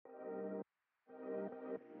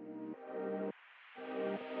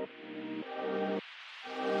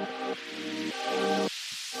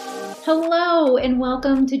Hello and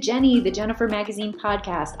welcome to Jenny, the Jennifer Magazine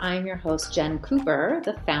podcast. I'm your host, Jen Cooper,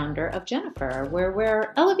 the founder of Jennifer, where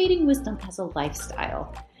we're elevating wisdom as a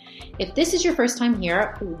lifestyle. If this is your first time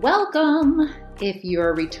here, welcome. If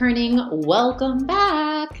you're returning, welcome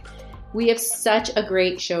back. We have such a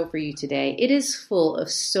great show for you today. It is full of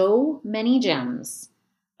so many gems.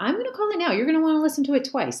 I'm going to call it now. You're going to want to listen to it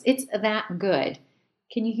twice. It's that good.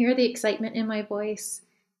 Can you hear the excitement in my voice?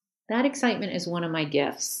 That excitement is one of my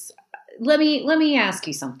gifts. Let me ask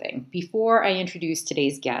you something before I introduce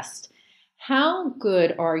today's guest. How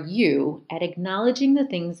good are you at acknowledging the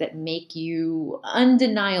things that make you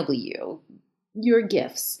undeniably you, your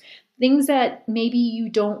gifts, things that maybe you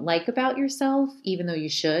don't like about yourself, even though you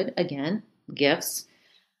should, again, gifts,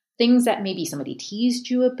 things that maybe somebody teased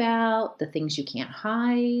you about, the things you can't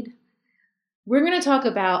hide. We're going to talk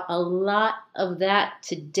about a lot of that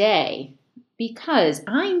today because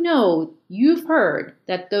I know you've heard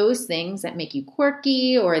that those things that make you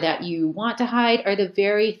quirky or that you want to hide are the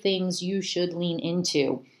very things you should lean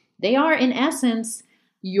into. They are, in essence,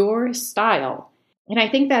 your style. And I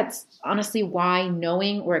think that's honestly why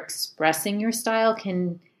knowing or expressing your style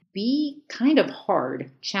can be kind of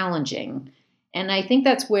hard, challenging. And I think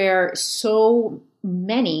that's where so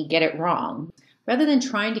many get it wrong. Rather than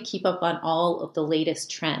trying to keep up on all of the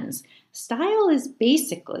latest trends, style is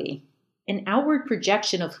basically an outward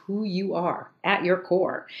projection of who you are at your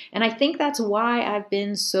core. And I think that's why I've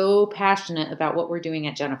been so passionate about what we're doing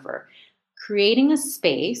at Jennifer. Creating a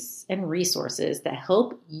space and resources that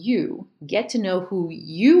help you get to know who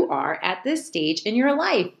you are at this stage in your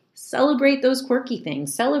life. Celebrate those quirky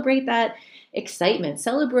things. Celebrate that excitement.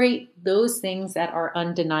 Celebrate those things that are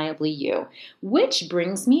undeniably you. Which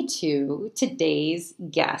brings me to today's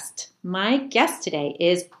guest. My guest today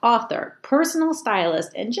is author, personal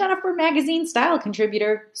stylist, and Jennifer Magazine style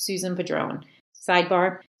contributor, Susan Padron.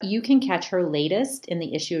 Sidebar, you can catch her latest in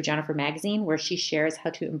the issue of Jennifer Magazine where she shares how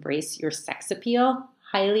to embrace your sex appeal.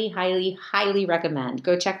 Highly, highly, highly recommend.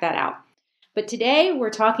 Go check that out. But today we're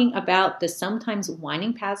talking about the sometimes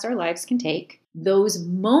winding paths our lives can take, those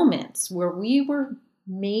moments where we were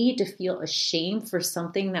made to feel ashamed for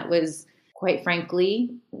something that was, quite frankly,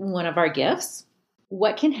 one of our gifts.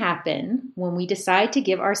 What can happen when we decide to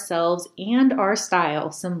give ourselves and our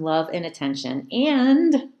style some love and attention?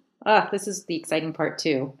 And this is the exciting part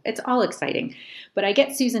too. It's all exciting. But I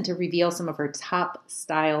get Susan to reveal some of her top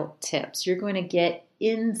style tips. You're going to get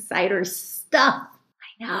insider stuff.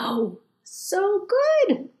 I know. So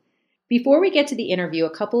good. Before we get to the interview,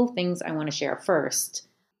 a couple of things I want to share. First,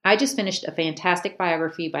 I just finished a fantastic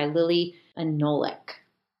biography by Lily Anolik.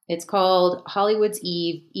 It's called Hollywood's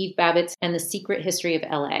Eve Babbitts and the Secret History of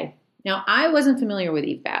LA. Now, I wasn't familiar with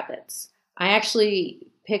Eve Babbitts. I actually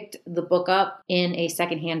picked the book up in a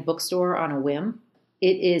secondhand bookstore on a whim.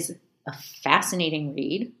 It is a fascinating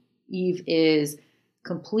read. Eve is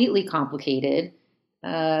completely complicated.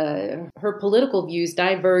 Her political views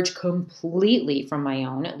diverge completely from my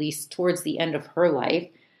own, at least towards the end of her life.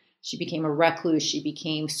 She became a recluse. She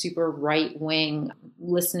became super right-wing,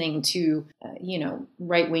 listening to,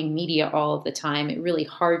 right-wing media all of the time. It really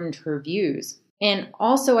hardened her views. And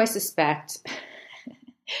also, I suspect,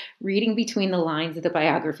 reading between the lines of the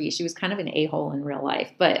biography, she was kind of an a-hole in real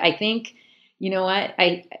life. But I think, you know what?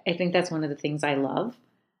 I think that's one of the things I love.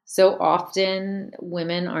 So often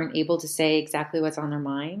women aren't able to say exactly what's on their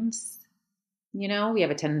minds. We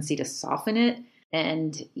have a tendency to soften it.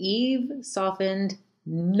 And Eve softened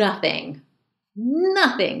nothing.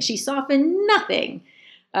 Nothing. She softened nothing.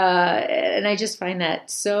 And I just find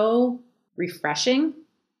that so refreshing.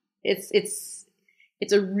 It's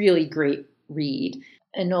a really great read.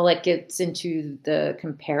 Anolik gets into the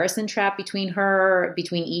comparison trap between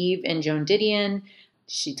Eve and Joan Didion.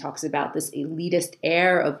 She talks about this elitist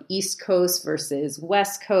air of East Coast versus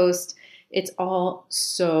West Coast. It's all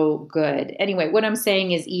so good. Anyway, what I'm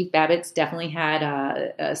saying is Eve Babbitts definitely had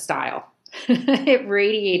a style. It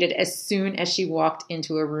radiated as soon as she walked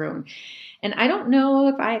into a room. And I don't know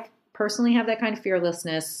if I personally have that kind of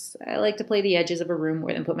fearlessness. I like to play the edges of a room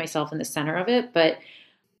more than put myself in the center of it. But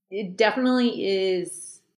it definitely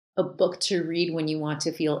is a book to read when you want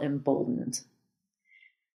to feel emboldened.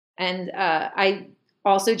 And I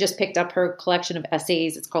also just picked up her collection of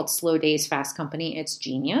essays. It's called Slow Days, Fast Company. It's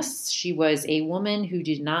genius. She was a woman who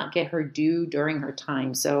did not get her due during her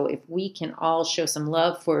time. So if we can all show some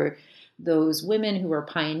love for those women who were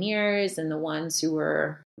pioneers and the ones who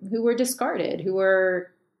were discarded, who were,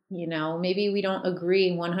 maybe we don't agree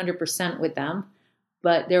 100% with them,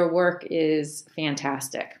 but their work is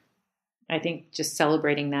fantastic. I think just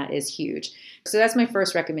celebrating that is huge. So that's my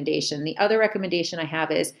first recommendation. The other recommendation I have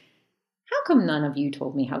is How come none of you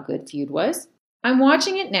told me how good Feud was? I'm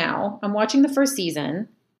watching it now. I'm watching the first season.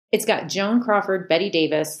 It's got Joan Crawford, Betty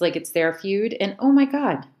Davis, like it's their feud. And oh my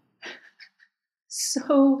God,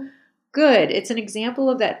 so good. It's an example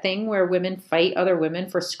of that thing where women fight other women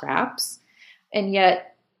for scraps. And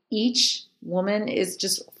yet each woman is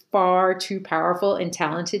just far too powerful and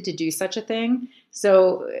talented to do such a thing.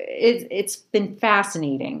 So it's been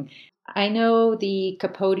fascinating. I know the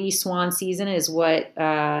Capote Swan season is what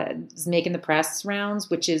is making the press rounds,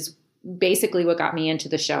 which is basically what got me into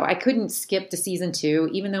the show. I couldn't skip to season 2,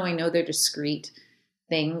 even though I know they're discrete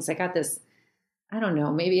things. I got this, I don't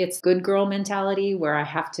know, maybe it's good girl mentality where I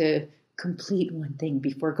have to complete one thing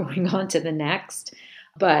before going on to the next.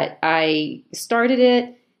 But I started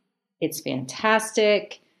it. It's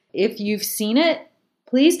fantastic. If you've seen it,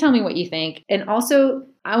 please tell me what you think. And also,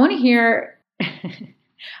 I want to hear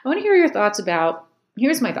your thoughts about,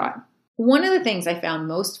 here's my thought. One of the things I found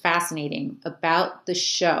most fascinating about the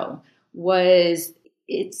show was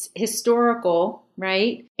it's historical,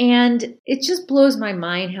 right? And it just blows my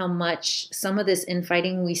mind how much some of this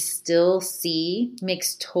infighting we still see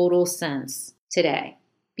makes total sense today,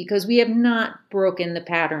 because we have not broken the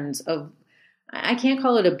patterns of, I can't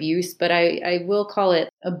call it abuse, but I will call it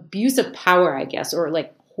abuse of power, I guess, or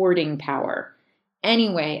like hoarding power.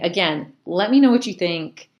 Anyway, again, let me know what you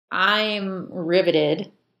think. I'm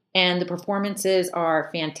riveted. And the performances are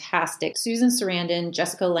fantastic. Susan Sarandon,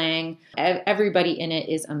 Jessica Lange, everybody in it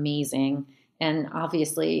is amazing. And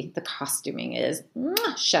obviously the costuming is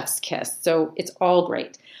chef's kiss. So it's all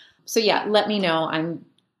great. So yeah, let me know. I'm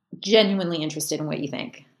genuinely interested in what you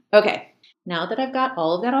think. Okay, now that I've got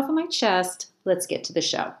all of that off of my chest, let's get to the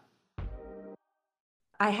show.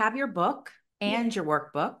 I have your book and your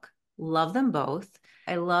workbook. Love them both.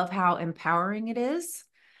 I love how empowering it is.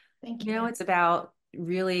 Thank you. You know, it's about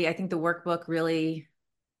really, I think the workbook really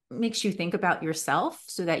makes you think about yourself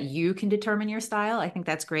so that you can determine your style. I think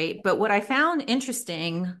that's great. But what I found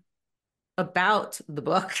interesting about the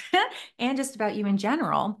book and just about you in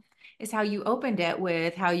general is how you opened it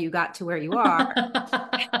with how you got to where you are,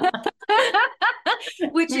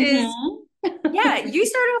 which is, yeah, you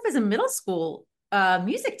started off as a middle school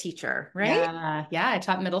music teacher, right? Yeah. I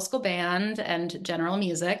taught middle school band and general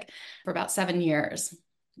music for about 7 years.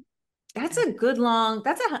 That's a good long,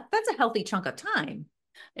 that's a healthy chunk of time.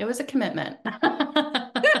 It was a commitment.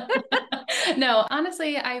 No,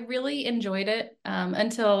 honestly, I really enjoyed it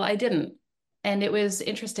until I didn't. And it was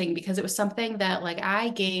interesting because it was something that like I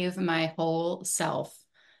gave my whole self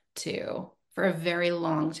to for a very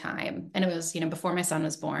long time. And it was, before my son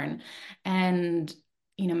was born. And,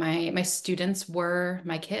 my students were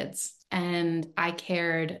my kids and I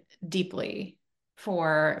cared deeply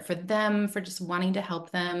for them, for just wanting to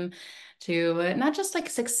help them to not just like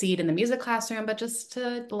succeed in the music classroom, but just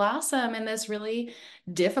to blossom in this really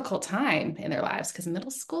difficult time in their lives. Because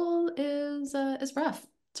middle school is rough.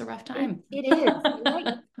 It's a rough time. It is.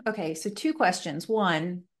 Right. Okay, so 2 questions.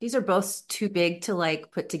 One, these are both too big to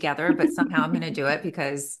like put together, but somehow I'm going to do it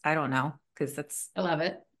because I don't know, because that's I love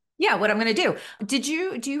it. yeah, what I'm going to do.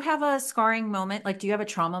 Do you have a scarring moment? Like, do you have a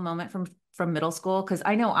trauma moment from middle school? Because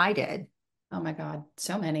I know I did. Oh my God,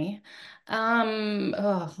 so many.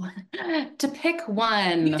 Oh, to pick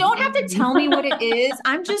one. You don't have to tell me what it is.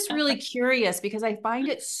 I'm just really curious because I find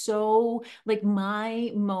it so like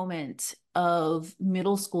my moment of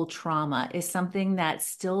middle school trauma is something that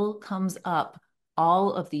still comes up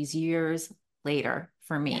all of these years later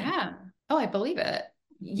for me. Yeah. Oh, I believe it.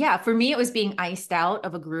 Yeah, for me, it was being iced out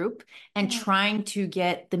of a group and Yeah. trying to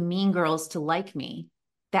get the mean girls to like me,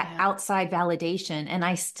 that Yeah. outside validation. And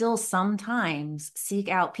I still sometimes seek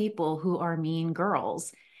out people who are mean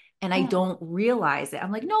girls and I Oh. don't realize it.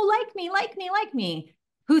 I'm like, no, like me, like me, like me.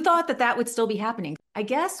 Who thought that that would still be happening? I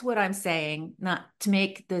guess what I'm saying, not to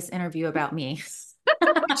make this interview about me,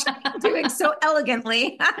 which I'm doing so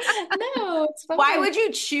elegantly. No, it's Why fine. would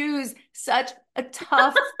you choose such a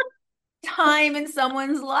tough time in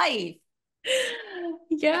someone's life?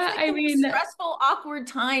 That's Yeah, like I the most mean, stressful, awkward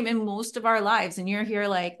time in most of our lives. And you're here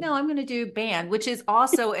like, no, I'm going to do band, which is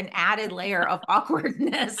also an added layer of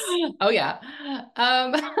awkwardness. oh yeah.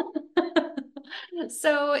 Um,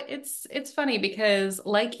 so it's funny because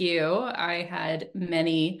like you, I had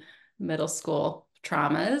many middle school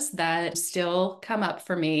traumas that still come up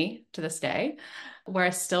for me to this day, where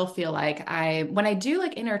I still feel like when I do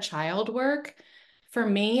like inner child work, for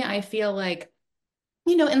me, I feel like,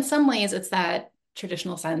 in some ways it's that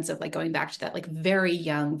traditional sense of like going back to that like very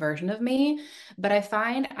young version of me. But I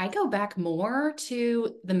find I go back more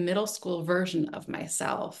to the middle school version of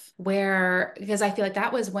myself, because I feel like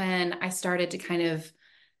that was when I started to kind of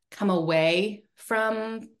come away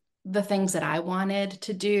from the things that I wanted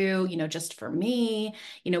to do, just for me,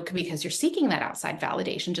 because you're seeking that outside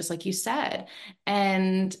validation, just like you said.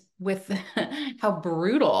 And with how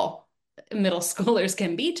brutal middle schoolers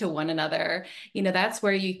can be to one another, that's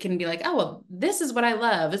where you can be like, oh, well, this is what I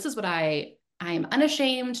love. This is what I am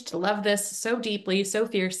unashamed to love this so deeply, so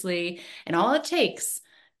fiercely. And all it takes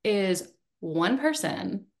is one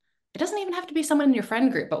person. It doesn't even have to be someone in your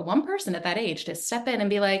friend group, but one person at that age to step in and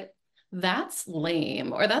be like, that's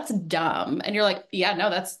lame or that's dumb. And you're like, yeah, no,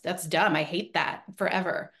 that's dumb. I hate that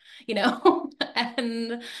forever, you know?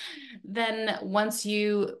 And then once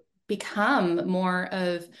you become more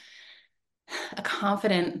of a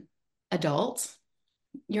confident adult,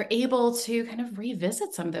 you're able to kind of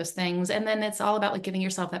revisit some of those things. And then it's all about like giving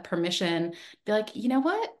yourself that permission, be like, you know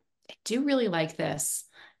what? I do really like this.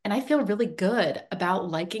 And I feel really good about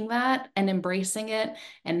liking that and embracing it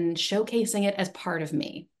and showcasing it as part of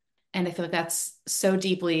me. And I feel like that's so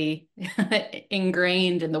deeply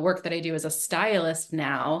ingrained in the work that I do as a stylist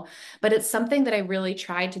now. But it's something that I really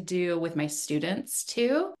try to do with my students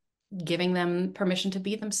too, giving them permission to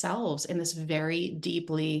be themselves in this very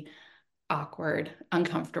deeply awkward,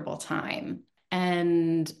 uncomfortable time.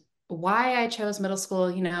 And why I chose middle school,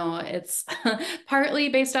 it's partly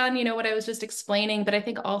based on, what I was just explaining, but I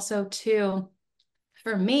think also too,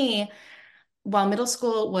 for me, while middle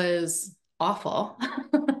school was awful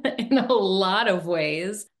in a lot of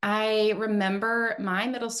ways, I remember my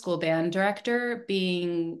middle school band director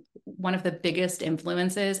being one of the biggest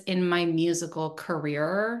influences in my musical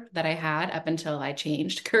career that I had up until I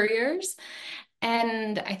changed careers.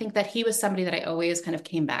 And I think that he was somebody that I always kind of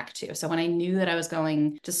came back to. So when I knew that I was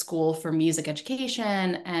going to school for music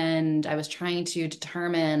education and I was trying to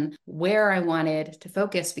determine where I wanted to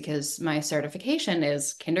focus, because my certification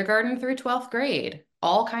is kindergarten through 12th grade,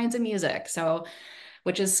 all kinds of music. So,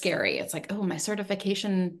 which is scary. It's like, oh, my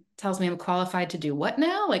certification tells me I'm qualified to do what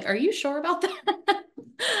now? Like, are you sure about that?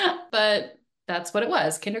 But that's what it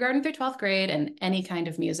was, kindergarten through 12th grade and any kind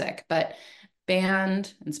of music. But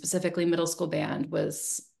band, and specifically middle school band,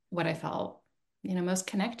 was what I felt, most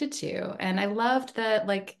connected to. And I loved that,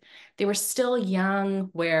 like, they were still young,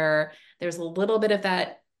 where there's a little bit of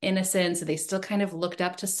that innocence. They still kind of looked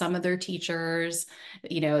up to some of their teachers.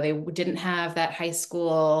 They didn't have that high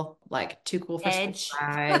school, like, too cool for school Edge.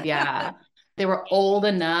 vibe. Yeah. They were old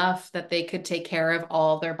enough that they could take care of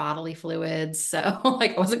all their bodily fluids. So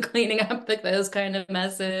like I wasn't cleaning up like those kind of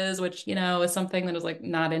messes, which, is something that I was like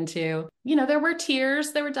not into. There were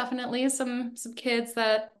tears. There were definitely some kids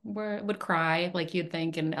that would cry like you'd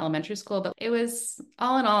think in elementary school, but it was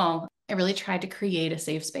all in all, I really tried to create a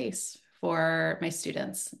safe space for my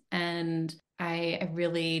students. And I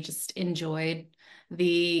really just enjoyed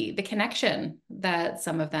the connection that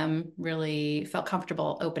some of them really felt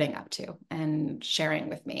comfortable opening up to and sharing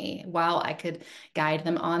with me, while I could guide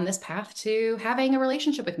them on this path to having a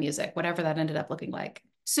relationship with music, whatever that ended up looking like.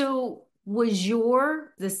 So was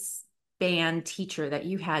this band teacher that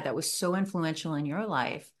you had that was so influential in your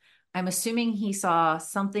life, I'm assuming he saw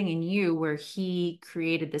something in you where he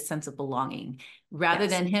created this sense of belonging, rather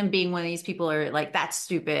Yes. than him being one of these people are like, that's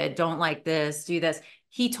stupid, don't like this, do this.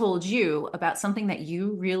 He told you about something that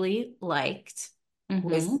you really liked,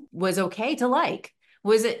 Mm-hmm. was okay to like.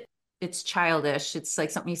 Was it, it's childish. It's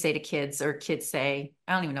like something you say to kids, or kids say,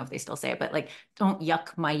 I don't even know if they still say it, but like, don't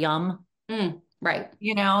yuck my yum, Right.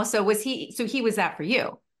 so he was that for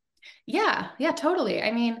you? Yeah. Yeah, totally.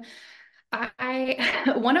 I mean,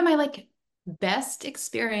 one of my like best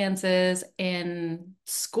experiences in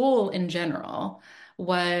school in general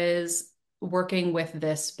was working with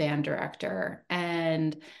this band director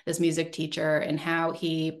and this music teacher, and how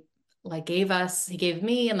he like he gave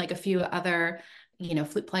me and like a few other,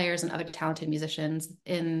 flute players and other talented musicians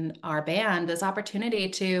in our band this opportunity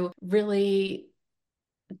to really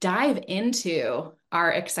dive into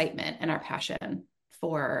our excitement and our passion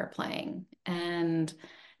for playing. And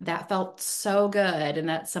that felt so good. And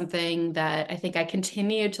that's something that I think I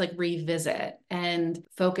continue to like revisit and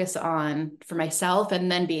focus on for myself,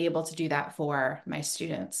 and then be able to do that for my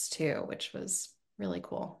students too, which was really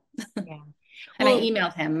cool. Yeah. And I Well,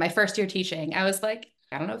 emailed him my first year teaching. I was like,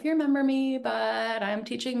 I don't know if you remember me, but I'm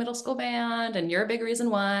teaching middle school band and you're a big reason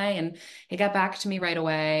why. And he got back to me right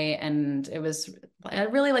away. And it was a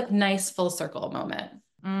really like nice full circle moment.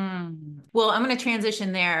 well, I'm going to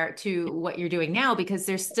transition there to what you're doing now, because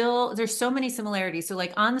there's so many similarities. So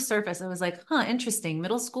like on the surface, I was like, huh, interesting.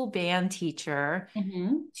 Middle school band teacher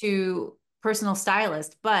Mm-hmm. to personal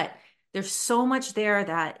stylist, but there's so much there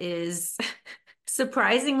that is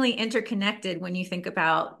surprisingly interconnected when you think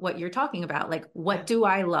about what you're talking about. Like, what Yeah. do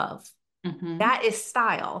I love? Mm-hmm. That is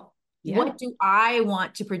style. Yeah. What do I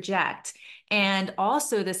want to project? And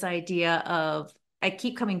also this idea of, I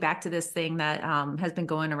keep coming back to this thing that has been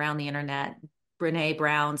going around the internet. Brene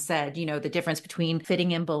Brown said, the difference between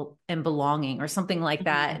fitting in and belonging, or something like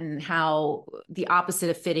that, Mhm. and how the opposite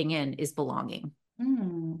of fitting in is belonging.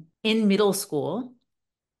 Mm. In middle school,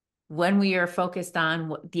 when we are focused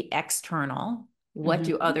on the external, what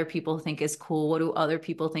do Mhm. other people think is cool? What do other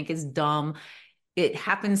people think is dumb? It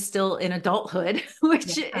happens still in adulthood,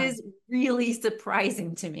 which Yeah. is really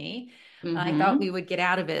surprising to me. I thought we Mhm. would get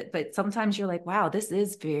out of it, but sometimes you're like, wow, this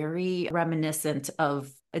is very reminiscent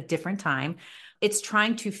of a different time. It's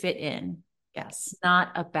trying to fit in. Yes. It's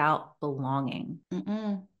not about belonging.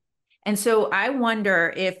 Mm-mm. And so I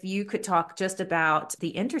wonder if you could talk just about the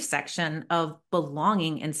intersection of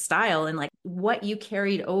belonging and style, and like what you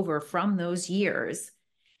carried over from those years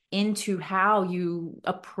into how you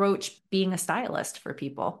approach being a stylist for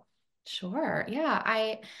people. Sure. Yeah.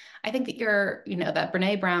 I think that that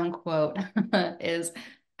Brene Brown quote is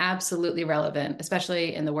absolutely relevant,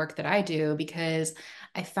 especially in the work that I do, because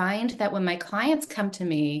I find that when my clients come to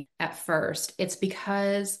me at first, it's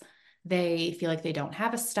because they feel like they don't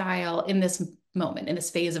have a style in this moment, in this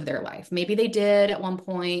phase of their life. Maybe they did at one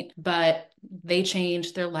point, but they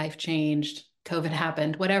changed, their life changed, COVID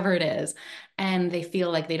happened, whatever it is, and they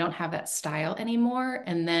feel like they don't have that style anymore.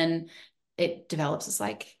 And then it develops this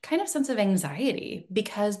like kind of sense of anxiety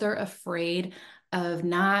because they're afraid of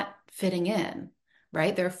not fitting in,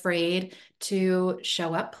 right? They're afraid to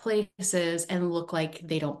show up places and look like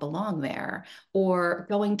they don't belong there, or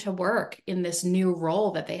going to work in this new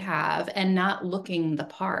role that they have and not looking the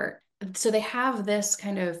part. So they have this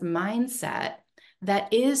kind of mindset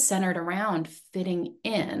that is centered around fitting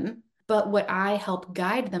in. But what I help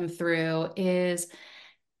guide them through is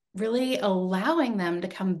really allowing them to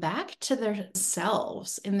come back to their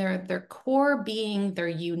selves in their core being, their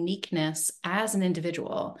uniqueness as an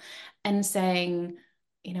individual, and saying,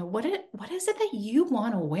 what is it that you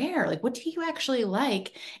want to wear? Like, what do you actually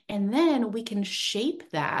like? And then we can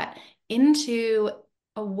shape that into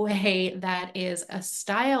a way that is a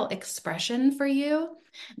style expression for you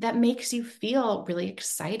that makes you feel really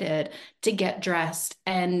excited to get dressed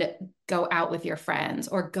and go out with your friends,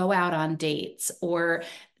 or go out on dates, or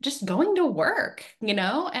just going to work,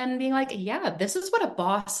 and being like, yeah, this is what a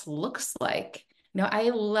boss looks like. I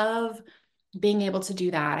love being able to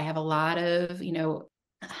do that. I have a lot of,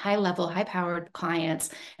 high level, high powered clients,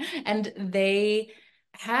 and they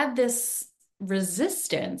had this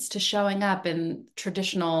resistance to showing up in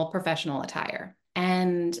traditional professional attire.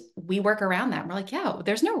 And we work around that. We're like, yeah,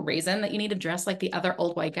 there's no reason that you need to dress like the other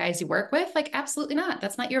old white guys you work with. Like, absolutely not.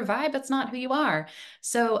 That's not your vibe. That's not who you are.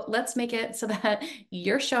 So let's make it so that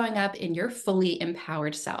you're showing up in your fully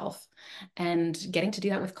empowered self, and getting to do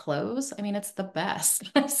that with clothes. I mean, it's the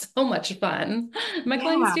best. It's so much fun. My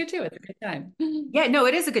clients Yeah. do too. It's a good time. Yeah, no,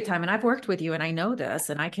 it is a good time. And I've worked with you and I know this,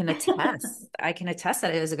 and I can attest. I can attest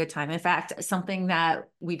that it is a good time. In fact, something that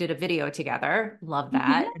we did a video together, love Mhm.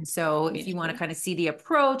 that. And so if Me you want to too. kind of see the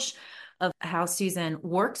approach of how Susan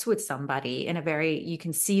works with somebody in a very, you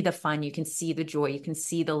can see the fun, you can see the joy, you can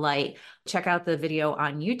see the light. Check out the video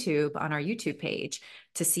on YouTube, on our YouTube page,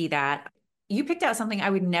 to see that. You picked out something I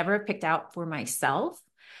would never have picked out for myself,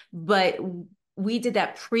 but we did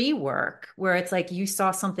that pre-work where it's like you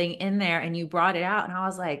saw something in there and you brought it out, and I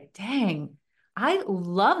was like, dang, I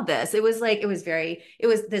love this. It was like, it was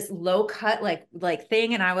this low cut like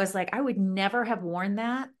thing, and I was like, I would never have worn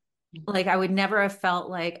that. Like I would never have felt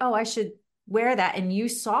like, oh, I should wear that. And you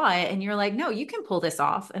saw it and you're like, no, you can pull this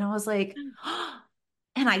off. And I was like, oh,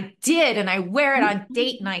 and I did, and I wear it on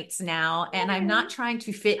date nights now, and I'm not trying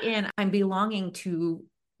to fit in. I'm belonging to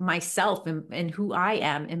myself, and who I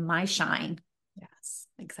am in my shine. Yes,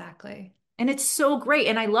 exactly. And it's so great.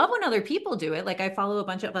 And I love when other people do it. Like I follow a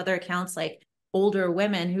bunch of other accounts, like older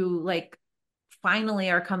women who like finally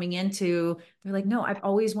are coming into, they're like, no, I've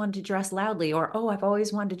always wanted to dress loudly, or, oh, I've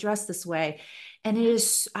always wanted to dress this way. And it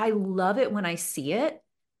is, I love it when I see it.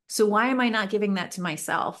 So why am I not giving that to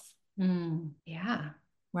myself? Yeah.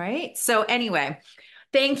 Right. So anyway,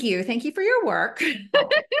 thank you. Thank you for your work. Oh,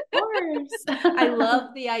 of course. I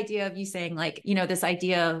love the idea of you saying, like, this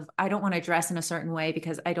idea of I don't want to dress in a certain way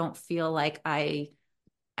because I don't feel like I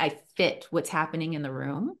fit what's happening in the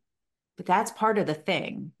room. But that's part of the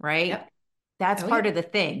thing, right? Yep. That's Oh, yeah. part of the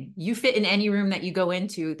thing. You fit in any room that you go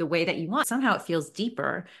into the way that you want. Somehow it feels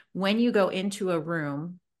deeper when you go into a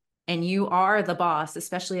room and you are the boss,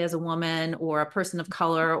 especially as a woman or a person of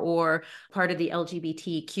color or part of the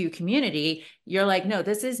LGBTQ community. You're like, no,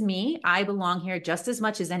 this is me. I belong here just as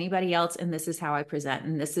much as anybody else. And this is how I present.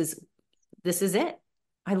 And this is it.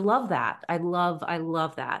 I love that. I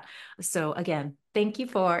love that. So again, thank you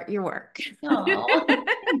for your work. Oh, thank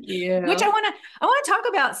Which you. I want to talk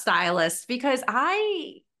about stylists because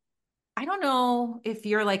I don't know if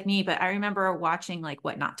you're like me, but I remember watching like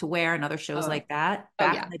What Not to Wear and other shows Oh, like that oh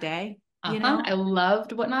back yeah. in the day, you Uh-huh. know? I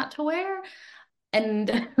loved What Not to Wear.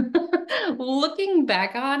 And looking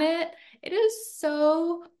back on it, it is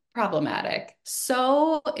so problematic,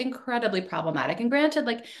 so incredibly problematic. And granted,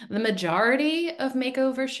 like the majority of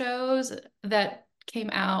makeover shows that came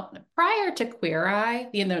out prior to Queer Eye,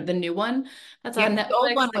 the new one that's Yeah, on 'cause the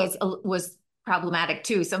old Netflix, one like was problematic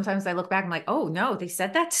too. Sometimes I look back, I'm like, oh no, they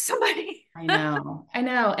said that to somebody. I know.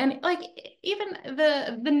 And like even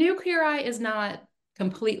the new Queer Eye is not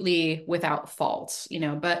completely without faults,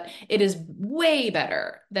 but it is way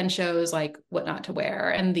better than shows like What Not to Wear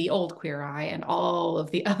and the old Queer Eye and all of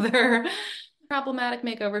the other problematic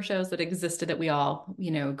makeover shows that existed that we all,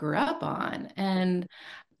 grew up on.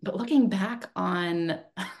 But looking back on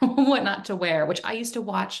What Not to Wear, which I used to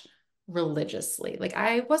watch religiously, like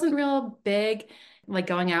I wasn't real big like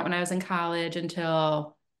going out when I was in college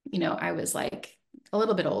until, I was like a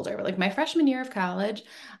little bit older, but like my freshman year of college,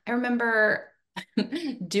 I remember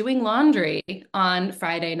doing laundry on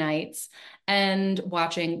Friday nights and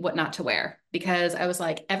watching What Not to Wear because I was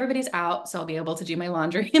like, everybody's out, so I'll be able to do my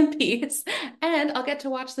laundry in peace and I'll get to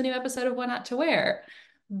watch the new episode of What Not to Wear.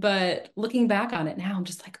 But looking back on it now, I'm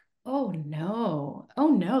just like, oh no, oh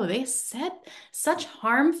no, they said such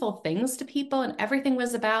harmful things to people, and everything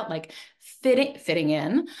was about like fitting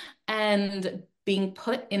in and being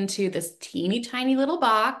put into this teeny tiny little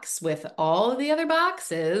box with all of the other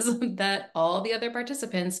boxes that all the other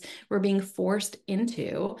participants were being forced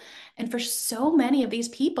into. And for so many of these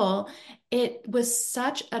people, it was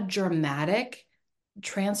such a dramatic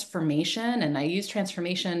transformation. And I use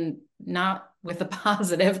transformation not with a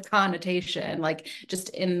positive connotation, like just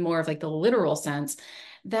in more of like the literal sense,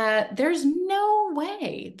 that there's no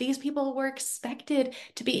way these people were expected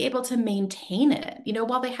to be able to maintain it.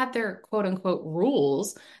 While they had their quote unquote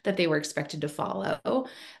rules that they were expected to follow,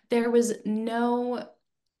 there was no,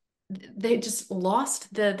 they just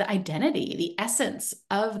lost the identity, the essence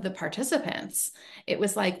of the participants. It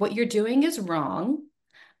was like, what you're doing is wrong.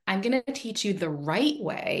 I'm going to teach you the right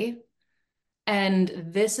way. And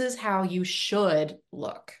this is how you should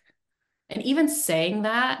look. And even saying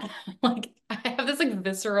that, like I have this like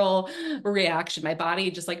visceral reaction. My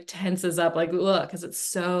body just like tenses up, like, look, because it's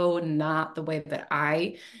so not the way that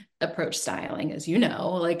I approach styling, as you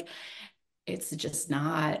know. Like it's just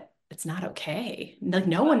not, it's not okay. Like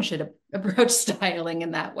no one should approach styling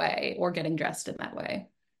in that way or getting dressed in that way.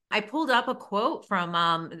 I pulled up a quote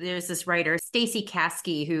from there's this writer, Stacy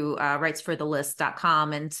Caskey, who writes for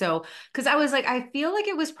thelist.com. And so, because I was like, I feel like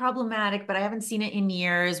it was problematic, but I haven't seen it in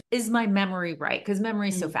years. Is my memory right? Because memory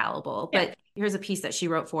is so Mm. fallible. Yeah. But here's a piece that she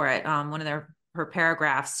wrote for it. One of her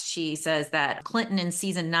paragraphs, she says that Clinton in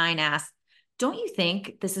season 9 asked, don't you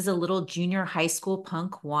think this is a little junior high school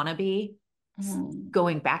punk wannabe? Mm.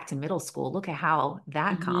 Going back to middle school, look at how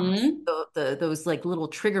that comes. Hmm. Those like little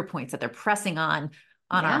trigger points that they're pressing on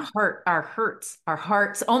our Yeah. heart, our hurts, our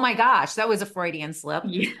hearts. Oh my gosh, that was a Freudian slip.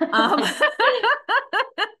 Yeah.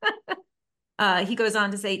 Um, he goes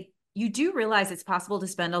on to say, you do realize it's possible to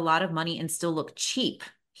spend a lot of money and still look cheap,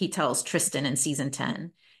 he tells Tristan in season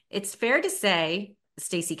 10. It's fair to say,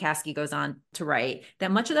 Stacey Caskey goes on to write,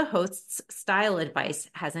 that much of the host's style advice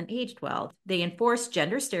hasn't aged well. They enforce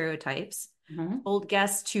gender stereotypes, Mhm. told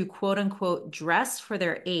guests to quote unquote dress for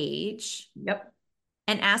their age, Yep.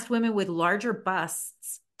 and asked women with larger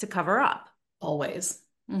busts to cover up. Always.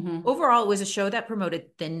 Hmm. Overall, it was a show that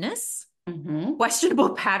promoted thinness, Hmm. questionable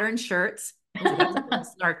pattern shirts. Oh, that's a little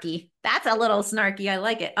snarky. That's a little snarky. I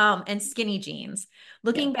like it. And skinny jeans. Yeah.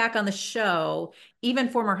 Looking back on the show, even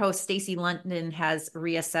former host Stacey London has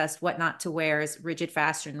reassessed What Not to Wear's rigid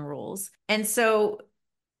fashion rules. And so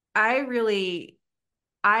I really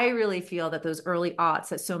I really feel that those early aughts,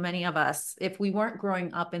 that so many of us, if we weren't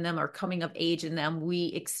growing up in them or coming of age in them,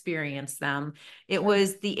 we experienced them. It Sure.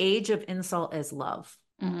 was the age of insult as love,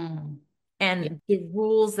 Mm. Yeah. and the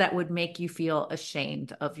rules that would make you feel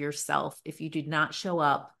ashamed of yourself if you did not show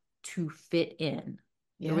up to fit in.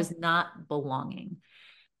 There Yeah. was not belonging.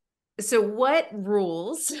 So, what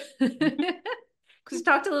rules? Because we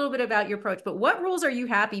talked a little bit about your approach, but what rules are you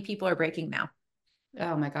happy people are breaking now?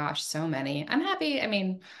 Oh my gosh, so many. I'm happy. I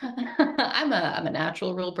mean, I'm a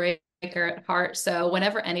natural rule breaker at heart. So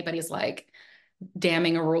whenever anybody's like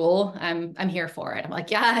damning a rule, I'm here for it. I'm like,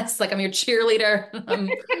 yes, like I'm your cheerleader.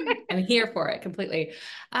 I'm here for it completely.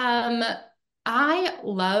 Um, I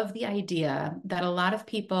love the idea that a lot of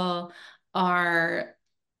people are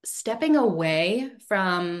stepping away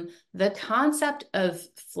from the concept of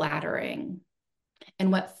flattering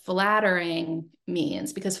and what flattering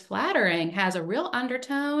means, because flattering has a real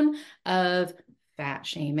undertone of fat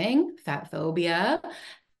shaming, fat phobia.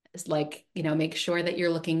 It's like, make sure that you're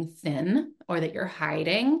looking thin or that you're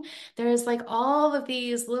hiding. There's like all of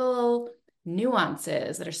these little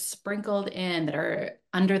nuances that are sprinkled in that are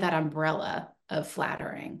under that umbrella of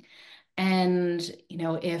flattering. And,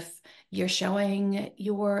 if you're showing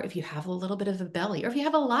if you have a little bit of a belly, or if you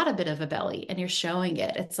have a lot of bit of a belly and you're showing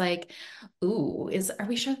it, it's like, ooh, are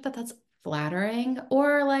we sure that that's flattering?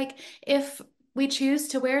 Or like if we choose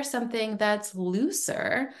to wear something that's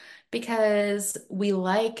looser because we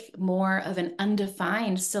like more of an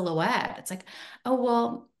undefined silhouette, it's like, oh,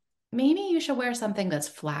 well, maybe you should wear something that's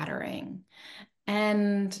flattering.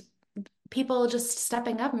 And people just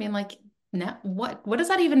stepping up and being like, no, what does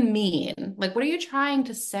that even mean? Like, what are you trying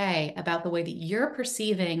to say about the way that you're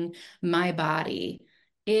perceiving my body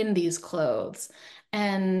in these clothes?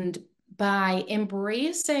 And by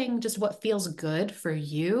embracing just what feels good for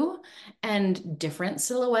you and different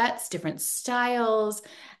silhouettes, different styles,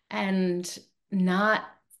 and not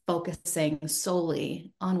focusing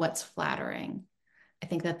solely on what's flattering. I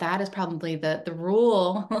think that that is probably the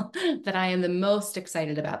rule that I am the most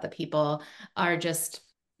excited about that people are just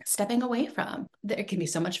stepping away from. There can be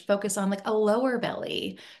so much focus on like a lower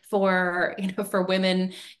belly for, for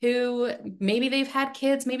women who maybe they've had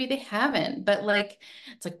kids, maybe they haven't, but like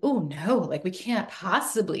it's like, oh no, like we can't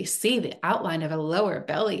possibly see the outline of a lower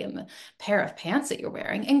belly in the pair of pants that you're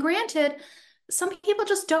wearing. And granted, some people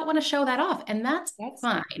just don't want to show that off, and that's That's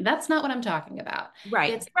fine. That's not what I'm talking about.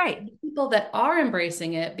 right, It's right. people that are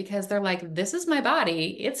embracing it because they're like, this is my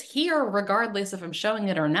body. It's here regardless if I'm showing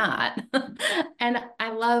it or not. And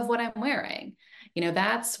I love what I'm wearing.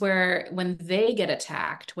 That's where when they get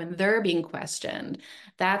attacked, when they're being questioned,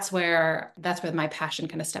 that's where my passion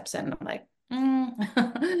kind of steps in. I'm like,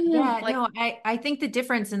 Yeah, like, no, I think the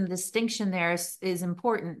difference and the distinction there is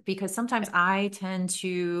important because sometimes I tend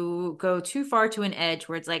to go too far to an edge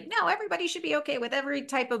where it's like, no, everybody should be okay with every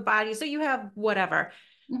type of body. So you have whatever.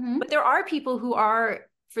 But mhm, there are people who are,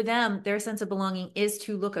 for them, their sense of belonging is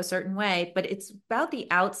to look a certain way, but it's about the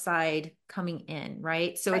outside coming in,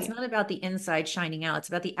 right? So it's right. not about the inside shining out. It's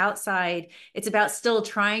about the outside. It's about still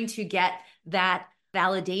trying to get that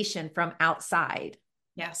validation from outside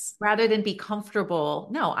Yes. rather than be comfortable.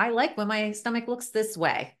 No, I like when my stomach looks this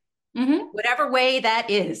way, Hmm. whatever way that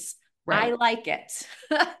is. I Right. like it,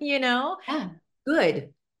 you know? Yeah.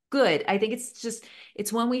 Good, good. I think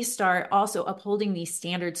it's when we start also upholding these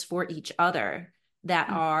standards for each other that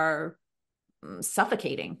are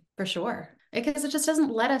suffocating. For sure. Because it just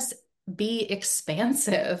doesn't let us be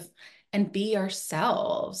expansive and be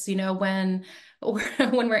ourselves, when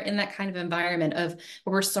when we're in that kind of environment of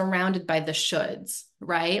where we're surrounded by the shoulds,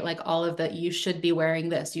 right? Like all of the you should be wearing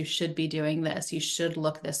this, you should be doing this, you should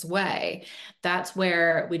look this way. That's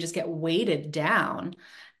where we just get weighted down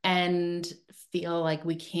and feel like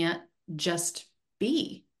we can't just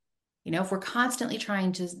be. If we're constantly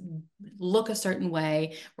trying to look a certain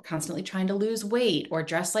way, we're constantly trying to lose weight or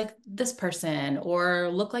dress like this person or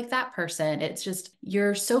look like that person. It's just,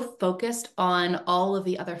 you're so focused on all of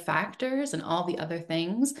the other factors and all the other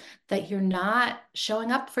things that you're not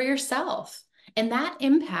showing up for yourself. And that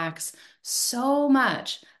impacts so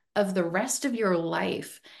much of the rest of your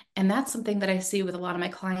life. And that's something that I see with a lot of my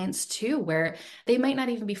clients too, where they might not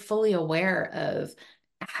even be fully aware of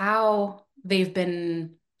how they've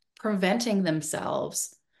been preventing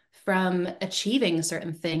themselves from achieving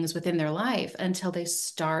certain things within their life until they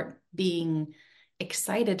start being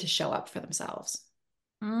excited to show up for themselves.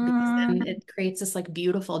 Because then Mm, it creates this like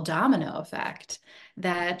beautiful domino effect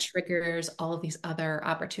that triggers all of these other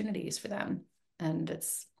opportunities for them. And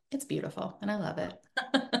it's beautiful and I love it.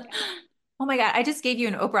 oh my God, I just gave you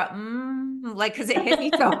an Oprah, like, because it hit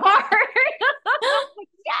me so hard. Like,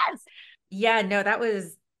 yes. Yeah, no, that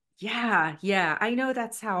was, yeah, yeah. I know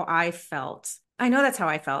that's how I felt. I know that's how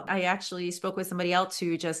I felt. I actually spoke with somebody else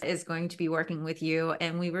who just is going to be working with you,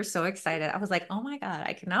 and we were so excited. I was like, oh my God,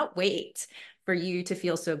 I cannot wait for you to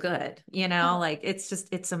feel so good. Like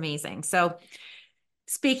it's amazing. So,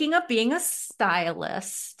 speaking of being a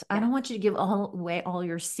stylist, I Yeah. don't want you to give away all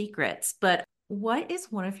your secrets, but what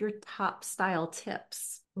is one of your top style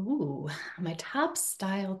tips? Ooh, my top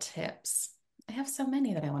style tips. I have so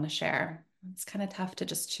many that I want to share. It's kind of tough to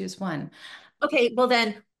just choose one. Okay, well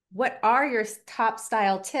then, what are your top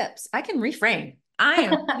style tips? I can reframe. I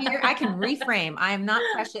am here. I can reframe. I am not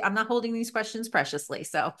precious. I'm not holding these questions preciously.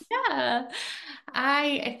 So, Yeah,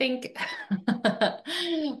 I think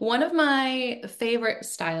one of my favorite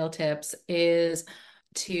style tips is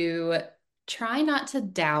to try not to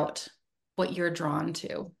doubt what you're drawn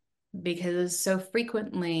to, because so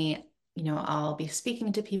frequently, I'll be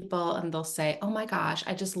speaking to people and they'll say, "Oh my gosh,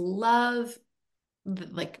 I just love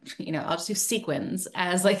like, I'll just use sequins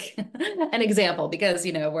as like an example because,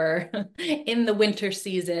 we're in the winter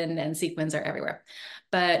season and sequins are everywhere.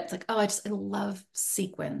 But it's like, oh, I love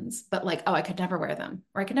sequins, but like, oh, I could never wear them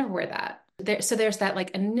or I could never wear that. So there's that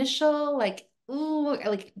like initial, like, ooh,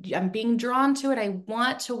 like I'm being drawn to it. I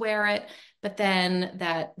want to wear it. But then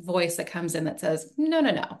that voice that comes in that says, no,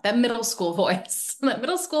 no, no, that middle school voice, that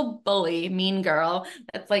middle school bully, mean girl,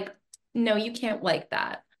 that's like, no, you can't like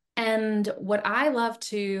that. And what I love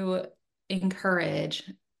to encourage,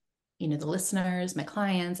 the listeners, my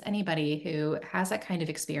clients, anybody who has that kind of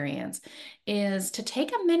experience is to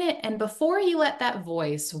take a minute and before you let that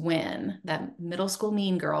voice win, that middle school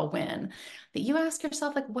mean girl win, that you ask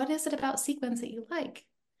yourself, like, what is it about sequins that you like?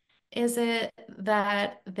 Is it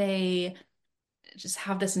that they just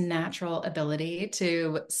have this natural ability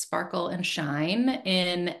to sparkle and shine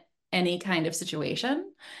in any kind of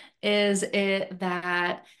situation? Is it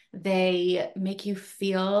that they make you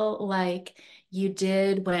feel like you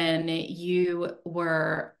did when you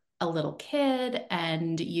were a little kid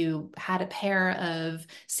and you had a pair of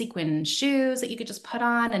sequin shoes that you could just put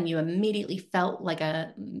on and you immediately felt like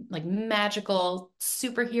a like magical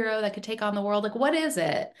superhero that could take on the world? Like, what is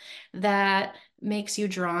it that makes you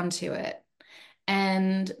drawn to it?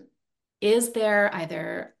 And is there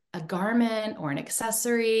either a garment or an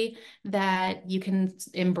accessory that you can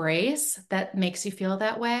embrace that makes you feel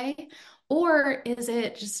that way? Or is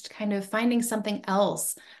it just kind of finding something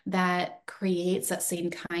else that creates that same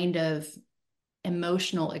kind of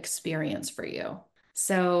emotional experience for you?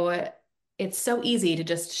 So it's so easy to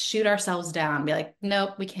just shoot ourselves down and be like,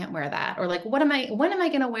 nope, we can't wear that. Or like, when am I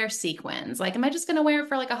going to wear sequins? Like, am I just going to wear it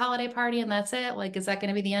for like a holiday party and that's it? Like, is that going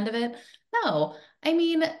to be the end of it? No. I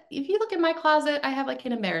mean, if you look in my closet, I have like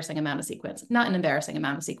an embarrassing amount of sequins. Not an embarrassing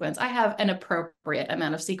amount of sequins. I have an appropriate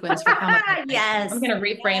amount of sequins for how much I like them. I'm Yes. going to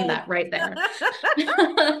reframe that right there.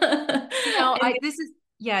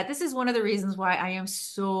 This is one of the reasons why I am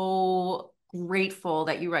so grateful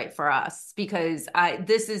that you write for us because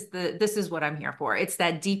this is what I'm here for. It's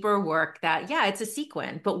that deeper work that, yeah, it's a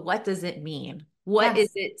sequin, but what does it mean? What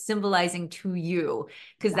is Yes. it symbolizing to you?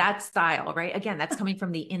 Because Yeah. that's style, right? Again, that's coming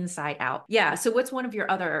from the inside out. Yeah. So what's one of your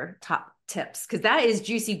other top tips? Because that is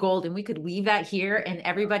juicy gold and we could leave that here and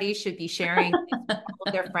everybody should be sharing this with all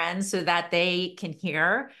of their friends so that they can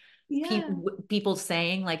hear Yeah. people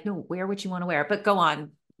saying like, no, wear what you want to wear. But go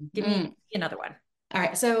on, give me Mm. another one. All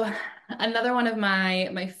right. So another one of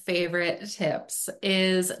my favorite tips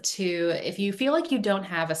is to, if you feel like you don't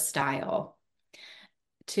have a style,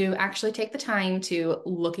 to actually take the time to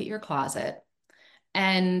look at your closet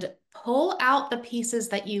and pull out the pieces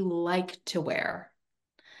that you like to wear.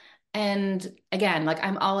 And again, like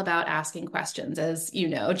I'm all about asking questions, as you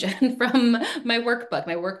know, Jen, from my workbook.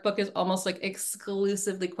 My workbook is almost like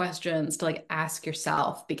exclusively questions to like ask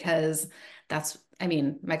yourself because I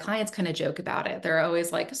mean, my clients kind of joke about it. They're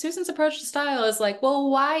always like, Susan's approach to style is like,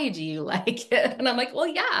 well, why do you like it? And I'm like,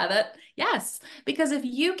 well, yes, because if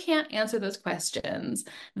you can't answer those questions,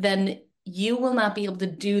 then you will not be able to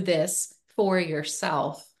do this for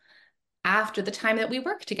yourself after the time that we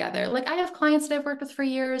work together. Like I have clients that I've worked with for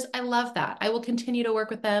years. I love that. I will continue to work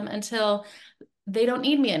with them until they don't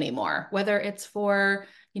need me anymore, whether it's for,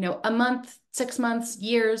 a month, 6 months,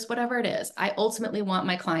 years, whatever it is. I ultimately want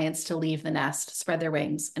my clients to leave the nest, spread their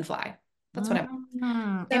wings, and fly. That's what I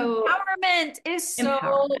want. So Empowerment is so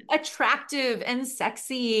empowerment. attractive and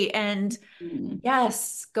sexy. And Mm.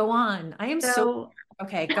 yes, go on. I am so So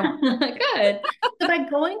okay. Go on. good. So by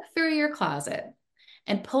going through your closet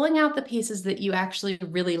and pulling out the pieces that you actually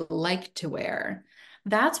really like to wear,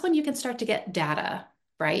 that's when you can start to get data,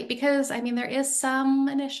 right? Because I mean, there is some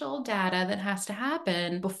initial data that has to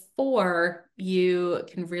happen before you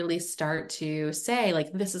can really start to say,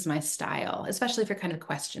 like, this is my style, especially if you're kind of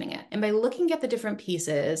questioning it. And by looking at the different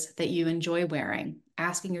pieces that you enjoy wearing,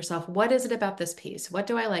 asking yourself, what is it about this piece? What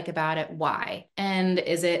do I like about it? Why? And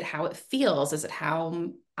is it how it feels? Is it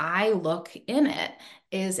how I look in it?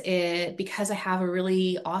 Is it because I have a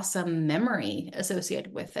really awesome memory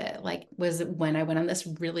associated with it? Like, was it when I went on this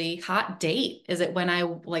really hot date? Is it when I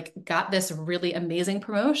like got this really amazing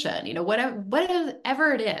promotion?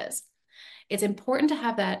 Whatever it is, it's important to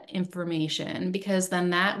have that information because then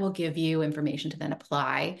that will give you information to then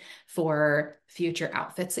apply for future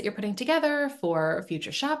outfits that you're putting together, for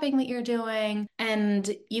future shopping that you're doing.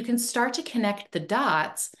 And you can start to connect the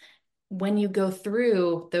dots when you go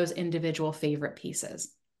through those individual favorite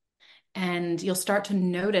pieces. and you'll start to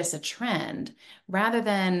notice a trend rather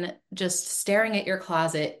than just staring at your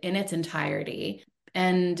closet in its entirety.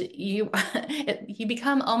 And you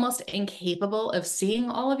become almost incapable of seeing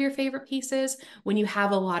all of your favorite pieces when you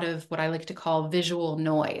have a lot of what I like to call visual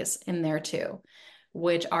noise in there too,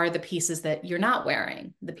 which are the pieces that you're not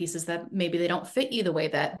wearing, the pieces that maybe they don't fit you the way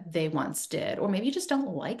that they once did, or maybe you just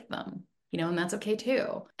don't like them, and that's okay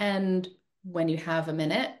too. And when you have a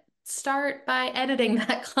minute, start by editing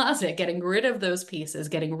that closet, getting rid of those pieces,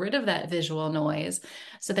 getting rid of that visual noise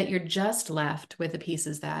so that you're just left with the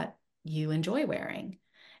pieces that you enjoy wearing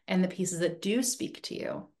and the pieces that do speak to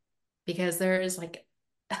you. Because there's like,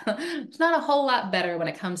 it's not a whole lot better when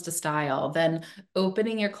it comes to style than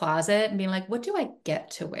opening your closet and being like, what do I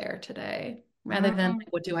get to wear today? Rather than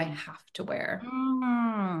like, what do I have to wear?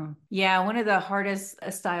 Yeah, one of the hardest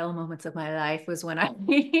style moments of my life was when I,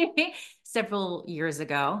 several years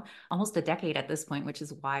ago, almost a decade at this point, which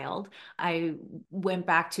is wild, I went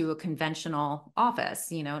back to a conventional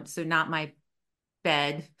office, so not my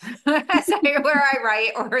bed where I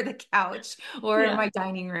write or the couch or in Yeah. my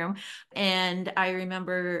dining room. And I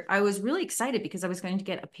remember I was really excited because I was going to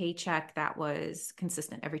get a paycheck that was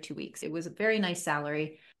consistent every 2 weeks. It was a very nice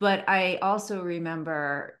salary, but I also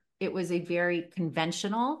remember it was a very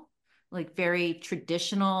conventional, like very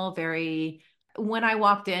traditional, very, when I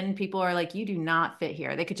walked in, people are like, you do not fit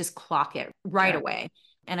here. They could just clock it right Sure. away.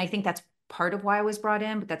 And I think that's part of why I was brought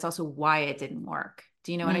in, but that's also why it didn't work.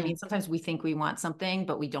 Do you know what I Mm. mean? Sometimes we think we want something,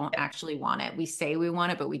 but we don't actually want it. We say we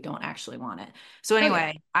want it, but we don't actually want it. So Oh, yeah.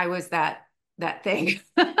 anyway, I was that thing.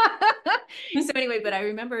 So anyway, but I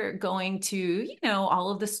remember going to,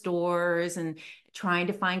 all of the stores and trying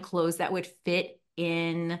to find clothes that would fit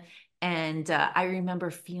in. And I remember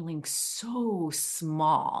feeling Mm.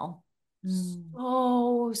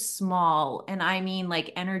 so small. And I mean,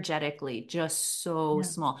 like energetically, just so Yeah.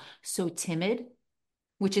 small, so timid,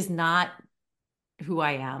 which is not who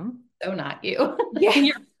I am. So not you. Yeah.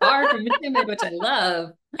 You're far from timid, which I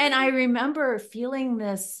love. And I remember feeling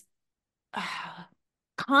this uh,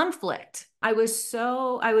 conflict. I was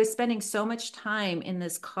spending so much time in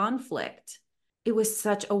this conflict. It was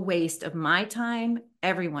such a waste of my time,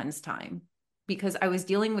 everyone's time, because I was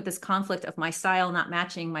dealing with this conflict of my style not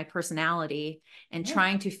matching my personality and Yeah.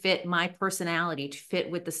 trying to fit my personality to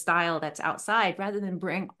fit with the style that's outside rather than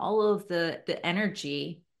bring all of the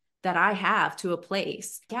energy that I have to a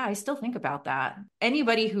place. Yeah, I still think about that.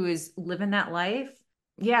 Anybody who is living that life,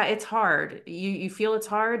 yeah, it's hard. You feel it's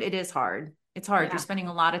hard. It is hard. It's hard. You're Yeah. spending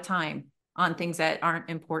a lot of time on things that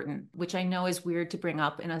aren't important, which I know is weird to bring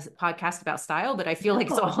up in a podcast about style, but I feel like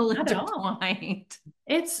it's No, all not at all. intertwined.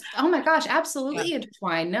 Oh my gosh, Yeah. absolutely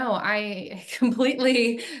intertwined. No, I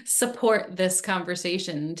completely support this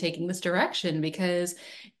conversation taking this direction because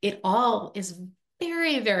it all is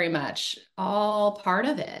very, very much all part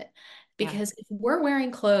of it. Yeah. Because if we're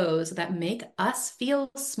wearing clothes that make us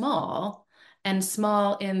feel small, and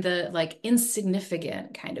small in the like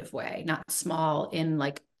insignificant kind of way, not small in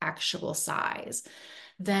like actual size,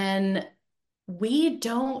 then we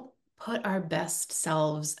don't put our best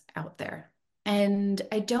selves out there. And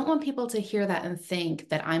I don't want people to hear that and think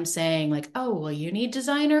that I'm saying, like, oh, well, you need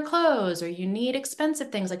designer clothes or you need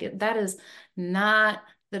expensive things. Like, that is not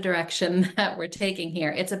the direction that we're taking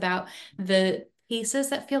here. It's about the pieces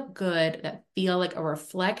that feel good, that feel like a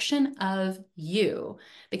reflection of you.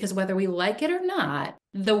 Because whether we like it or not,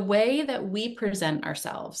 the way that we present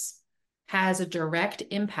ourselves has a direct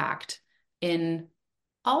impact in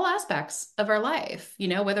all aspects of our life,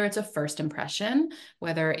 whether it's a first impression,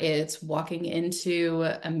 whether it's walking into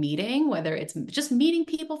a meeting, whether it's just meeting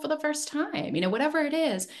people for the first time, whatever it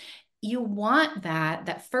is, you want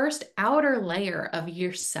that first outer layer of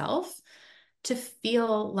yourself to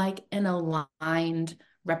feel like an aligned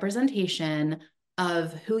representation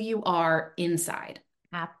of who you are inside.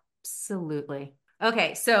 Absolutely.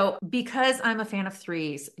 Okay, so because I'm a fan of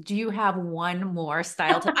threes, do you have one more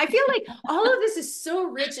style tip? I feel like all of this is so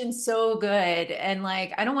rich and so good. And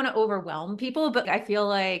like, I don't want to overwhelm people, but I feel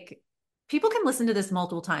like people can listen to this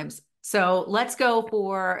multiple times. So let's go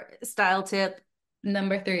for style tip.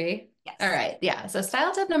 Number three. All Yes. right. Yeah. So,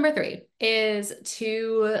 style tip number three is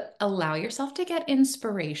to allow yourself to get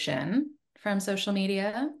inspiration from social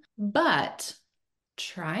media, but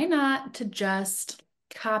try not to just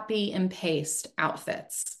copy and paste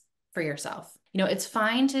outfits for yourself. It's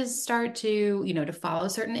fine to start to follow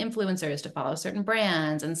certain influencers, to follow certain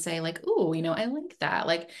brands and say, like, ooh, I like that.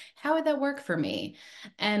 Like, how would that work for me?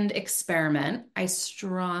 And experiment. I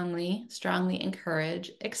strongly, strongly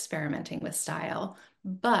encourage experimenting with style.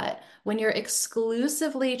 But when you're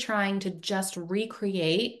exclusively trying to just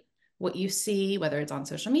recreate what you see, whether it's on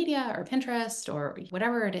social media or Pinterest or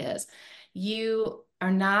whatever it is, you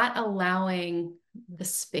are not allowing the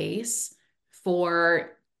space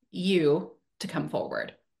for you to come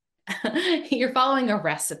forward. You're following a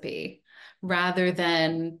recipe rather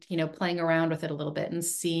than, playing around with it a little bit and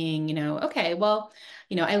seeing, okay, well,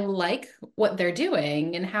 I like what they're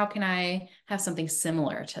doing and how can I have something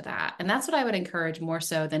similar to that? And that's what I would encourage more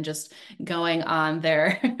so than just going on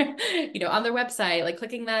their, on their website, like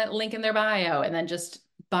clicking that link in their bio and then just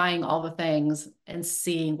buying all the things and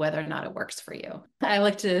seeing whether or not it works for you. I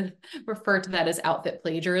like to refer to that as outfit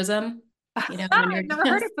plagiarism. When you're I've never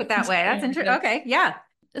heard just it put that way. That's interesting. Okay. Yeah.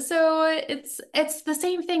 so it's the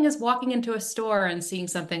same thing as walking into a store and seeing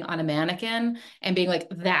something on a mannequin and being like,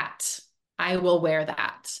 that, I will wear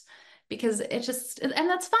that. Because it just, and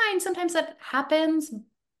that's fine. Sometimes that happens.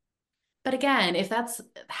 But again, if that's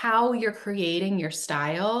how you're creating your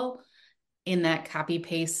style in that copy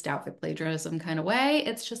paste outfit plagiarism kind of way,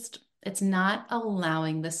 it's not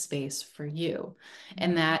allowing the space for you.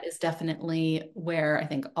 And that is definitely where I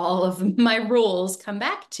think all of my rules come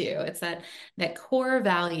back to. It's that core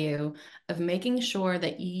value of making sure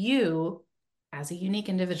that you, as a unique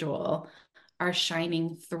individual, are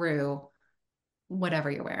shining through whatever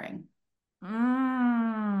you're wearing.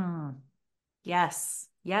 Mm. Yes.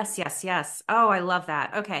 Yes, yes, yes. Oh, I love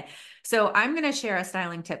that. Okay. So I'm going to share a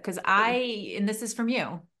styling tip because and this is from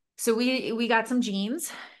you. So we got some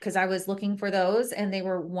jeans because I was looking for those and they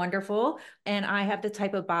were wonderful. And I have the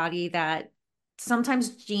type of body that sometimes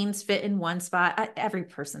jeans fit in one spot. Every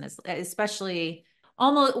person is, especially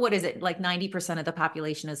almost, what is it? Like 90% of the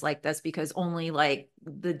population is like this because only like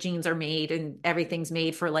the jeans are made and everything's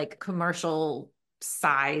made for like commercial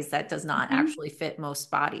size that does not Mhm. actually fit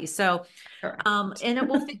most bodies. So Correct. and it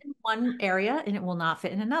will fit in one area and it will not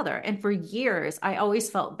fit in another. And for years, I always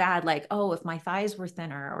felt bad, like, oh, if my thighs were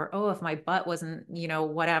thinner or, oh, if my butt wasn't,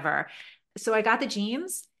 whatever. So I got the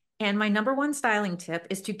jeans. And my number one styling tip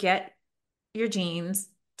is to get your jeans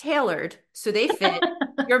tailored so they fit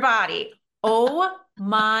your body. Oh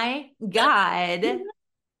my God.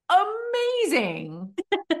 Amazing.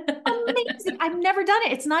 Amazing. I've never done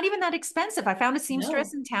it. It's not even that expensive. I found a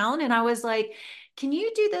seamstress No. in town and I was like, can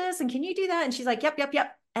you do this? And can you do that? And she's like, yep, yep,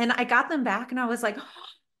 yep. And I got them back and I was like, oh,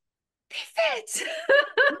 they fit.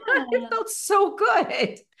 It Yeah. felt so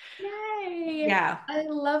good. Yay. Yeah. I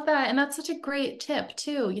love that. And that's such a great tip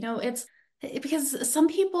too. It's because some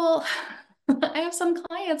people, I have some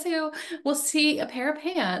clients who will see a pair of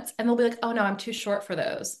pants and they'll be like, oh no, I'm too short for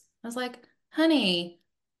those. I was like, honey,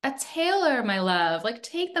 a tailor, my love, like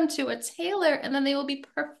take them to a tailor and then they will be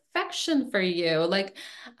perfection for you. Like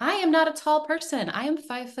I am not a tall person. I am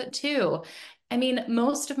 5'2". I mean,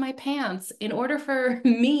 most of my pants, in order for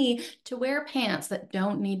me to wear pants that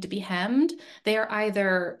don't need to be hemmed, they are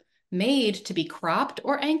either made to be cropped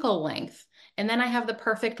or ankle length. And then I have the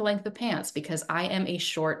perfect length of pants because I am a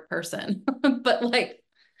short person. But like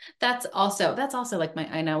that's also like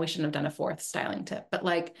I know we shouldn't have done a fourth styling tip, but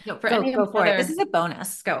like No, for go any of go the for it. This other is a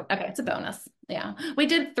bonus. Go. okay, it's a bonus. Yeah. We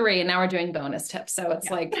did three and now we're doing bonus tips. So it's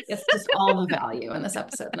Yeah. like it's just all the value in this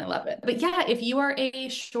episode and I love it. But yeah, if you are a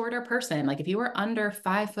shorter person, like if you are under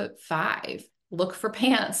 5'5", look for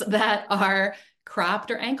pants that are cropped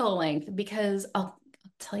or ankle length because I'll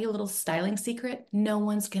tell you a little styling secret. No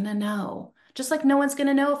one's gonna know. Just like no one's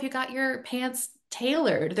gonna know if you got your pants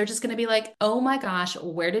tailored. They're just gonna be like, oh my gosh,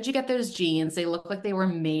 where did you get those jeans? They look like they were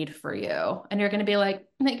made for you. And you're gonna be like,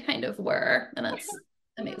 they kind of were. And that's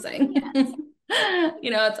amazing. Yes.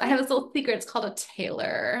 I have this little secret. It's called a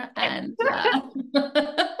tailor. And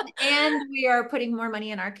And we are putting more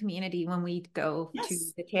money in our community when we go to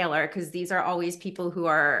yes, the tailor because these are always people who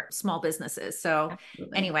are small businesses. So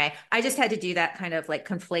absolutely. anyway, I just had to do that kind of like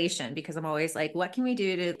conflation because I'm always like, what can we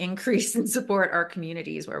do to increase and support our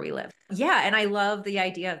communities where we live? Yeah. And I love the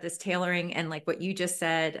idea of this tailoring and like what you just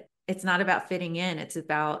said. It's not about fitting in. It's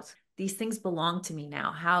about these things belong to me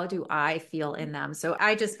now. How do I feel in them? So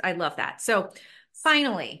I love that. So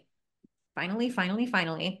finally,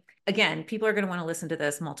 again, people are going to want to listen to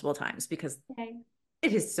this multiple times because Okay.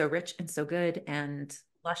 it is so rich and so good and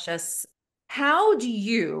luscious. How do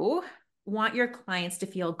you want your clients to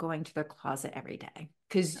feel going to their closet every day?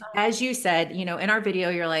 Because as you said, in our video,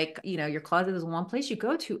 you're like, your closet is one place you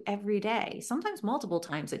go to every day, sometimes multiple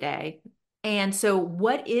times a day. And so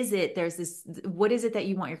what is it? What is it that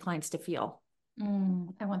you want your clients to feel?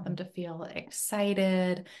 I want them to feel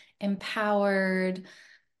excited, empowered,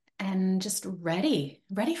 and just ready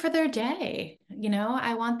for their day.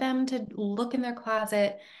 I want them to look in their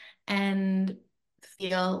closet and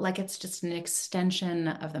feel like it's just an extension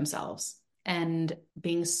of themselves. and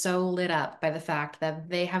being so lit up by the fact that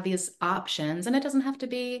they have these options. And it doesn't have to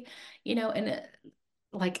be,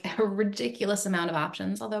 like a ridiculous amount of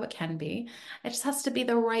options, although it can be. It just has to be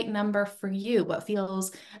the right number for you, what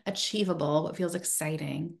feels achievable, what feels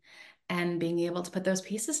exciting, and being able to put those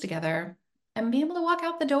pieces together and be able to walk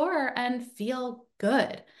out the door and feel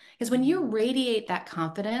good. Because when you radiate that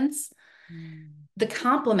confidence, the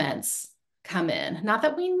compliments come in. Not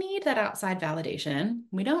that we need that outside validation.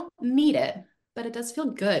 We don't need it, but it does feel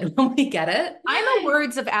good when we get it. I'm a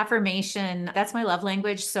words of affirmation. That's my love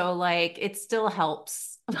language. So like it still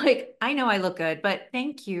helps. Like I know I look good, but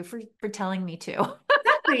thank you for telling me to.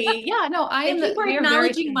 Exactly. Yeah, no, Thank you for we are very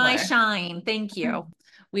acknowledging my similar. shine. Thank you.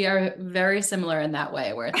 We are very similar in that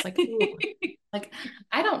way, where it's like, ooh, like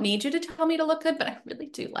I don't need you to tell me to look good, but I really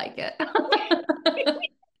do like it. For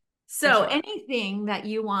So sure. anything that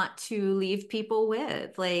you want to leave people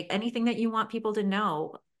with, like anything that you want people to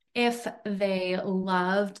know? If they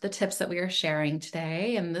loved the tips that we are sharing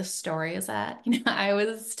today and the stories that I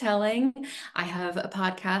was telling, I have a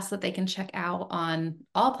podcast that they can check out on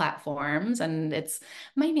all platforms, and it's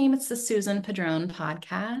my name. It's the Susan Padron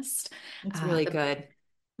podcast. It's really The good.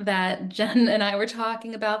 that Jen and I were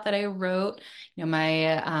talking about that I wrote,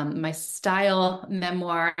 my style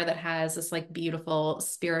memoir that has this like beautiful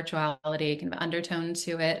spirituality kind of undertone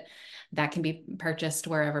to it that can be purchased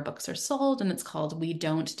wherever books are sold, and it's called We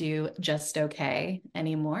Don't Do Just Okay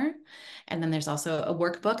Anymore. And then there's also a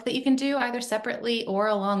workbook that you can do either separately or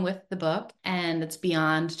along with the book, and it's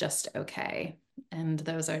Beyond Just Okay. And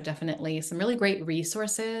those are definitely some really great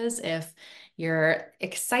resources if you're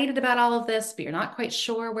excited about all of this, but you're not quite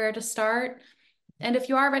sure where to start. And if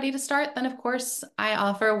you are ready to start, then of course I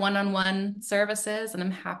offer one-on-one services, and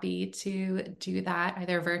I'm happy to do that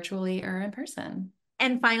either virtually or in person.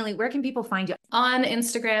 And finally, where can people find you? On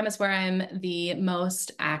Instagram is where I'm the most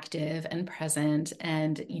active and present.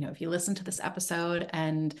 And, if you listen to this episode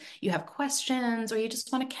and you have questions or you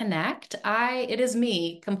just want to connect, it is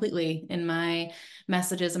me completely in my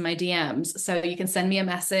messages and my DMs. So you can send me a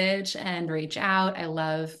message and reach out. I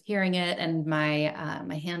love hearing it. And my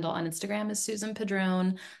handle on Instagram is Susan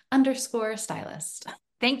Padron _stylist.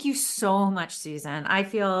 Thank you so much, Susan. I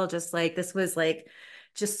feel just like this was like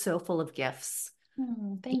just so full of gifts.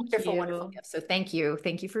 Thank Wonderful, you. wonderful gifts. So thank you.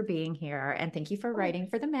 Thank you for being here. And thank you for writing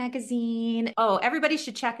for the magazine. Oh, everybody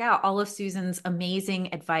should check out all of Susan's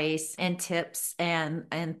amazing advice and tips and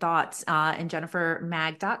thoughts in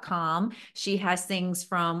jennifermag.com. She has things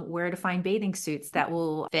from where to find bathing suits that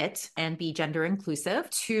will fit and be gender inclusive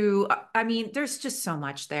to, I mean, there's just so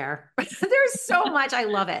much there. There's so much. I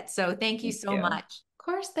love it. So thank you so much. Of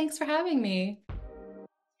course. Thanks for having me.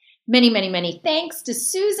 Many, many, many thanks to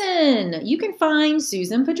Susan. You can find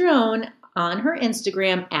Susan Padron on her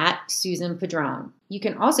Instagram at Susan Padron. You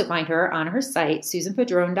can also find her on her site,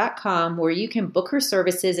 susanpadron.com, where you can book her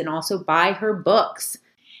services and also buy her books.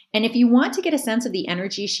 And if you want to get a sense of the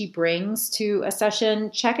energy she brings to a session,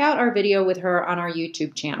 check out our video with her on our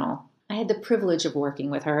YouTube channel. I had the privilege of working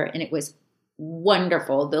with her, and it was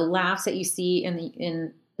wonderful. The laughs that you see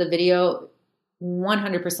in the video,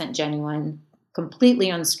 100% genuine, completely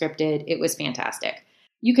unscripted. It was fantastic.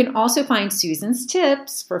 You can also find Susan's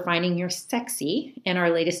tips for finding your sexy in our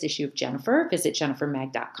latest issue of Jennifer. Visit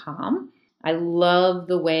jennifermag.com. I love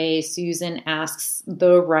the way Susan asks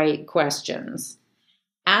the right questions.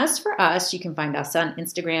 As for us, you can find us on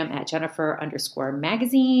Instagram at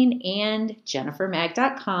Jennifer_magazine and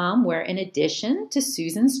jennifermag.com, where in addition to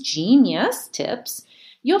Susan's genius tips,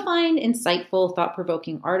 you'll find insightful,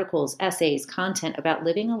 thought-provoking articles, essays, content about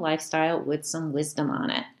living a lifestyle with some wisdom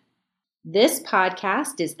on it. This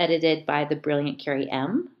podcast is edited by the brilliant Carrie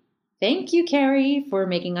M. Thank you, Carrie, for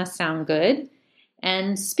making us sound good.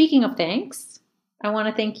 And speaking of thanks, I want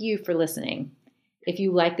to thank you for listening. If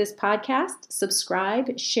you like this podcast,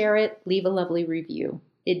 subscribe, share it, leave a lovely review.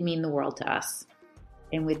 It'd mean the world to us.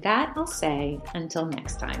 And with that, I'll say until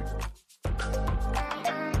next time.